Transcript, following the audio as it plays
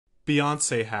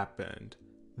Beyonce happened.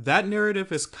 That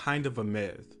narrative is kind of a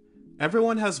myth.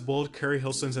 Everyone has boiled Keri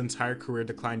Hilson's entire career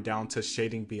decline down to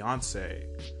shading Beyonce.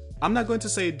 I'm not going to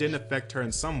say it didn't affect her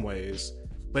in some ways,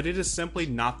 but it is simply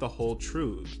not the whole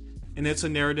truth, and it's a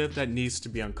narrative that needs to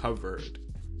be uncovered.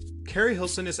 Keri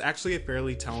Hilson is actually a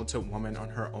fairly talented woman on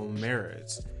her own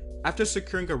merits. After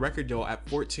securing a record deal at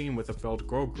 14 with a failed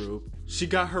girl group, she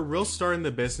got her real start in the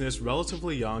business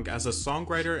relatively young as a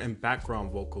songwriter and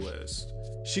background vocalist.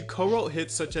 She co-wrote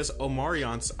hits such as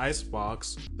Omarion's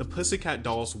Icebox, the Pussycat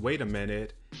Dolls' Wait a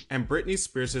Minute, and Britney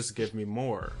Spears' Give Me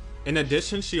More. In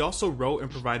addition, she also wrote and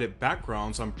provided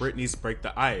backgrounds on Britney's Break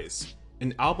the Ice,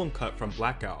 an album cut from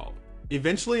Blackout.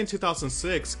 Eventually in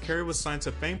 2006, Keri was signed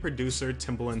to famed producer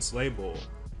Timbaland's label.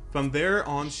 From there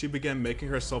on, she began making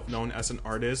herself known as an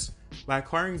artist by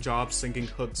acquiring jobs singing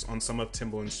hooks on some of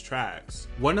Timbaland's tracks.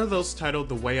 One of those, titled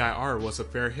The Way I Are, was a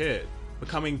fair hit,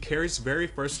 becoming Keri's very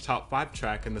first top 5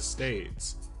 track in the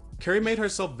States. Keri made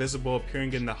herself visible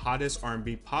appearing in the hottest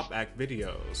R&B pop act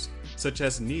videos, such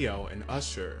as Neo and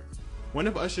Usher. One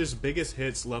of Usher's biggest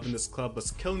hits, Love in This Club,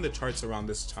 was killing the charts around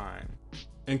this time.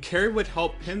 And Keri would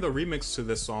help pen the remix to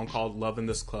this song called Love in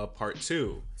This Club Part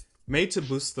 2, made to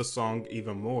boost the song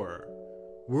even more.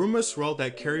 Rumors swirled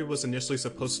that Keri was initially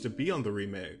supposed to be on the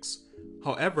remix.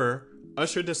 However,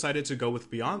 Usher decided to go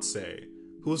with Beyonce,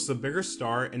 who was the bigger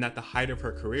star and at the height of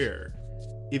her career.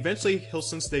 Eventually,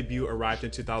 Hilson's debut arrived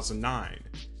in 2009,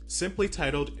 simply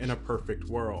titled In a Perfect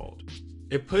World.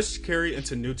 It pushed Keri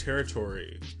into new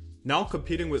territory, now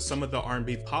competing with some of the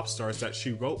R&B pop stars that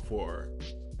she wrote for.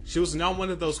 She was now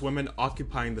one of those women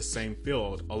occupying the same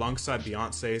field, alongside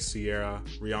Beyonce, Ciara,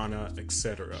 Rihanna,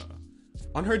 etc.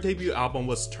 On her debut album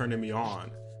was Turnin' Me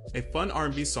On, a fun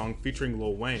R&B song featuring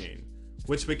Lil Wayne,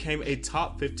 which became a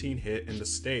top 15 hit in the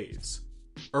States.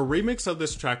 A remix of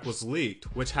this track was leaked,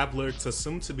 which have lyrics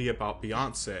assumed to be about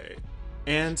Beyonce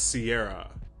and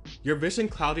Ciara. Your vision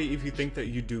cloudy if you think that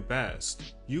you do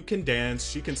best. You can dance,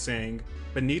 she can sing,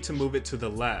 but need to move it to the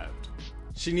left.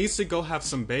 She needs to go have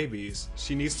some babies,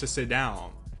 she needs to sit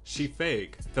down. She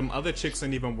fake, them other chicks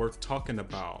ain't even worth talking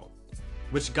about.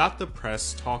 Which got the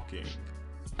press talking.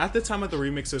 At the time of the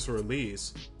remix's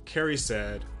release, Keri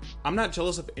said, "I'm not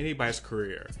jealous of anybody's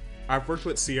career. I've worked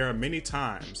with Ciara many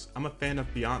times. I'm a fan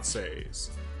of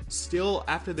Beyonce's." Still,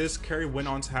 after this, Keri went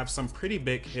on to have some pretty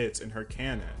big hits in her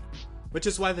canon, which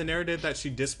is why the narrative that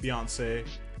she dissed Beyonce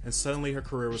and suddenly her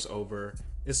career was over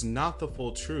is not the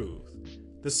full truth.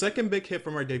 The second big hit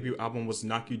from her debut album was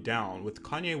Knock You Down with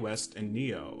Kanye West and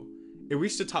Neo. It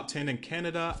reached the top 10 in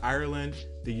Canada, Ireland,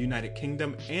 the United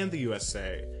Kingdom, and the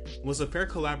USA, and was a fair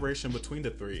collaboration between the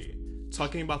three,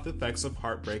 talking about the effects of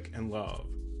heartbreak and love.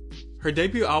 Her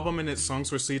debut album and its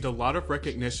songs received a lot of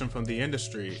recognition from the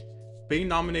industry, being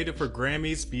nominated for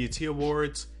Grammys, BET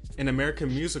Awards, and American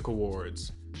Music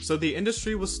Awards, so the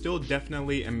industry was still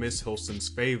definitely in Miss Hilson's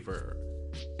favor.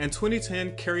 In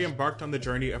 2010, Keri embarked on the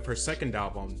journey of her second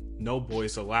album, No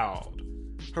Boys Allowed.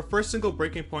 Her first single,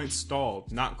 Breaking Point,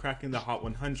 stalled, not cracking the Hot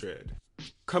 100.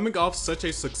 Coming off such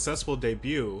a successful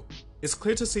debut, it's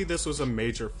clear to see this was a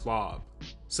major flop,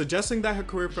 suggesting that her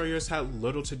career failures had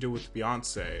little to do with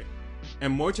Beyonce,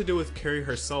 and more to do with Keri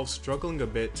herself struggling a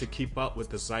bit to keep up with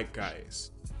the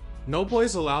zeitgeist. No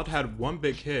Boys Allowed had one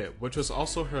big hit, which was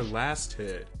also her last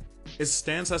hit. It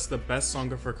stands as the best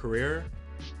song of her career,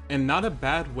 and not a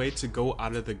bad way to go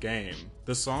out of the game.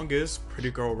 The song is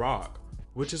Pretty Girl Rock,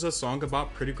 which is a song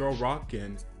about pretty girl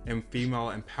rockin' and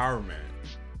female empowerment.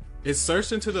 It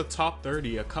surged into the top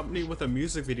 30, accompanied with a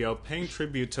music video paying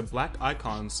tribute to black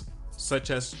icons such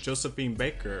as Josephine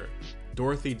Baker,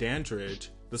 Dorothy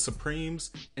Dandridge, The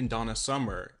Supremes, and Donna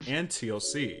Summer, and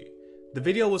TLC. The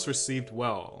video was received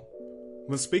well.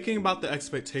 When speaking about the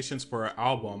expectations for her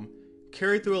album,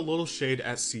 Keri threw a little shade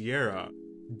at Ciara,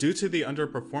 due to the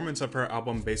underperformance of her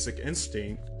album Basic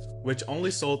Instinct, which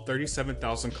only sold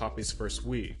 37,000 copies first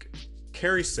week.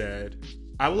 Keri said,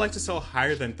 "I would like to sell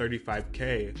higher than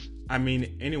 35K, I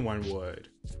mean anyone would."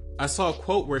 I saw a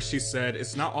quote where she said,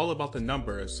 "It's not all about the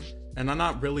numbers, and I'm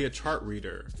not really a chart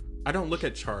reader. I don't look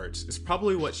at charts, it's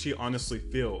probably what she honestly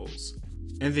feels."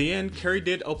 In the end, Keri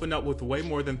did open up with way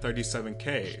more than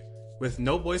 37K, with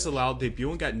No Boys Allowed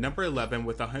debuting at number 11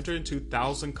 with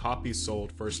 102,000 copies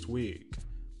sold first week.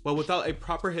 But without a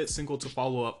proper hit single to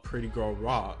follow up Pretty Girl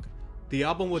Rock, the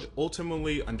album would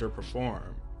ultimately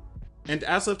underperform. And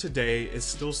as of today, it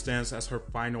still stands as her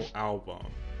final album.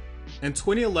 In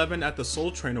 2011 at the Soul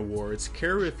Train Awards,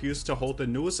 Keri refused to hold the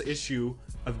newest issue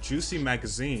of Juicy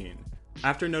magazine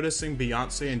after noticing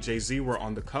Beyonce and Jay-Z were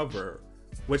on the cover,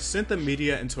 which sent the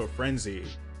media into a frenzy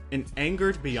and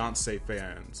angered Beyonce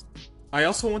fans. I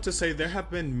also want to say there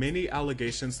have been many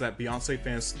allegations that Beyonce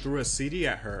fans threw a CD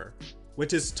at her,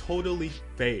 which is totally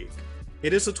fake.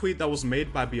 It is a tweet that was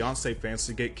made by Beyonce fans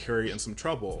to get Keri in some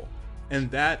trouble,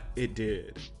 and that it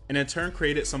did, and in turn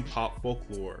created some pop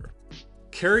folklore.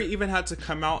 Keri even had to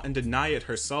come out and deny it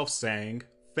herself, saying,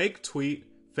 "Fake tweet,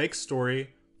 fake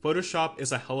story, Photoshop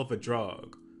is a hell of a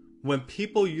drug. When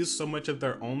people use so much of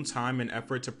their own time and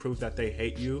effort to prove that they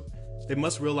hate you, they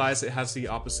must realize it has the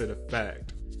opposite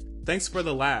effect. Thanks for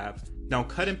the laugh, now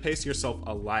cut and paste yourself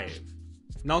a life."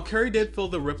 Now Keri did feel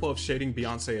the ripple of shading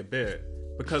Beyonce a bit,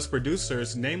 because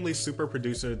producers, namely super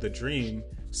producer The Dream,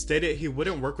 stated he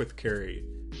wouldn't work with Keri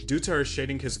due to her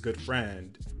shading his good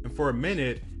friend, and for a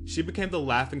minute, she became the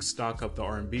laughingstock of the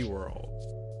R&B world.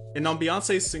 And on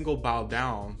Beyonce's single Bow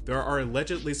Down, there are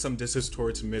allegedly some disses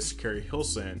towards Miss Keri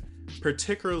Hilson,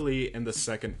 particularly in the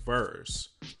second verse.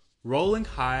 "Rolling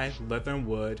high, leather and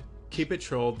wood, keep it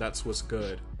trilled, that's what's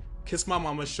good. Kiss my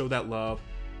mama, show that love,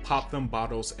 pop them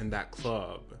bottles in that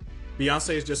club."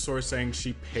 Beyonce is just sort of saying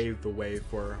she paved the way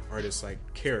for artists like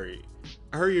Keri.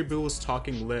 "I heard your boo was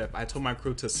talking lip. I told my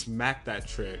crew to smack that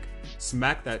trick.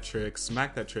 Smack that trick,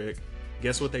 smack that trick.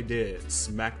 Guess what they did?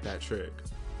 Smack that trick."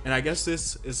 And I guess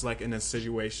this is like an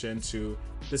insinuation to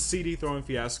the CD throwing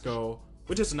fiasco,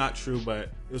 which is not true, but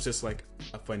it was just like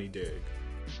a funny dig.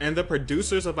 And the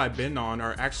producers of I've Been On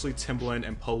are actually Timbaland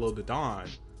and Polo the Don,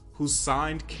 who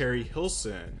signed Keri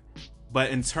Hilson.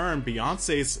 But in turn,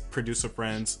 Beyonce's producer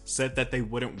friends said that they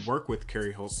wouldn't work with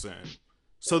Keri Hilson.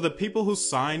 So the people who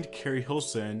signed Keri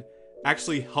Hilson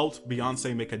actually helped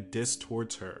Beyonce make a diss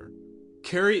towards her.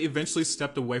 Keri eventually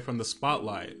stepped away from the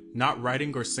spotlight, not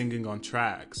writing or singing on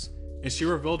tracks, and she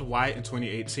revealed why in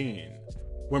 2018.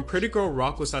 "When Pretty Girl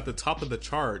Rock was at the top of the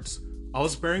charts, I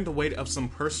was bearing the weight of some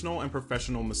personal and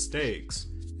professional mistakes,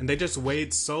 and they just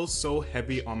weighed so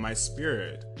heavy on my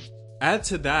spirit. Add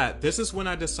to that, this is when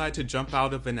I decided to jump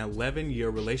out of an 11-year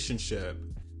relationship.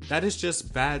 That is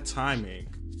just bad timing.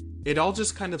 It all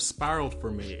just kind of spiraled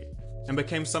for me, and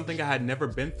became something I had never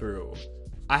been through.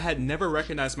 I had never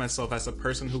recognized myself as a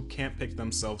person who can't pick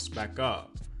themselves back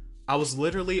up. I was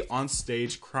literally on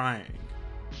stage crying."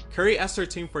 Keri asked her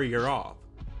team for a year off,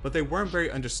 but they weren't very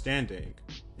understanding,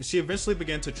 and she eventually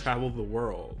began to travel the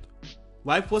world.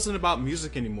 "Life wasn't about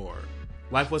music anymore.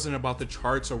 Life wasn't about the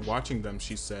charts or watching them,"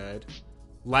 she said.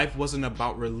 "Life wasn't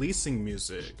about releasing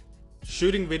music.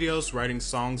 Shooting videos, writing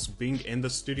songs, being in the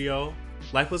studio.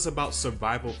 Life was about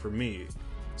survival for me.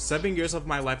 7 years of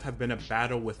my life have been a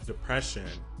battle with depression.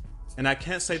 And I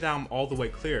can't say that I'm all the way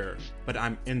clear, but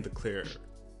I'm in the clear."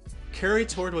 Keri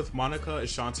toured with Monica,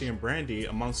 Ashanti, and Brandy,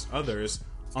 amongst others,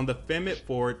 on the Femme It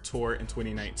Forward tour in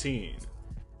 2019.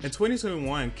 In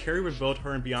 2021, Keri revealed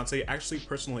her and Beyonce actually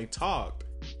personally talked,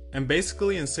 and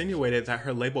basically insinuated that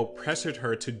her label pressured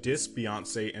her to diss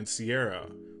Beyonce and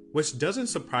Ciara, which doesn't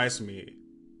surprise me.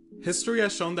 History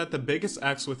has shown that the biggest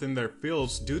acts within their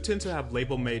fields do tend to have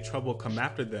label-made trouble come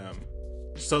after them,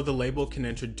 so the label can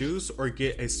introduce or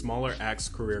get a smaller act's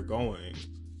career going.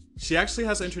 She actually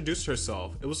has introduced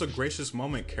herself. "It was a gracious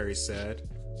moment," Keri said.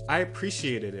 "I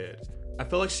appreciated it. I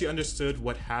felt like she understood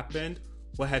what happened,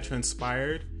 what had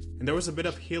transpired, and there was a bit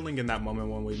of healing in that moment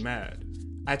when we met.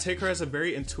 I take her as a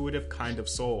very intuitive kind of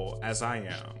soul, as I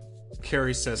am,"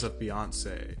 Keri says of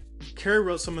Beyonce. Keri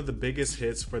wrote some of the biggest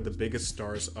hits for the biggest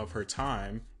stars of her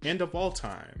time, and of all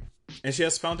time. And she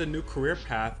has found a new career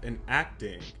path in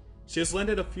acting. She has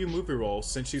landed a few movie roles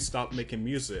since she stopped making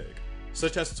music,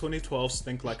 such as 2012's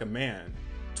Think Like a Man,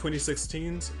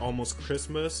 2016's Almost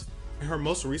Christmas, and her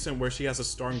most recent where she has a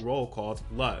starring role called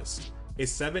Lust, a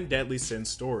 7 Deadly Sins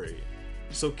story.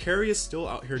 So Keri is still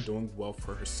out here doing well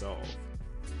for herself.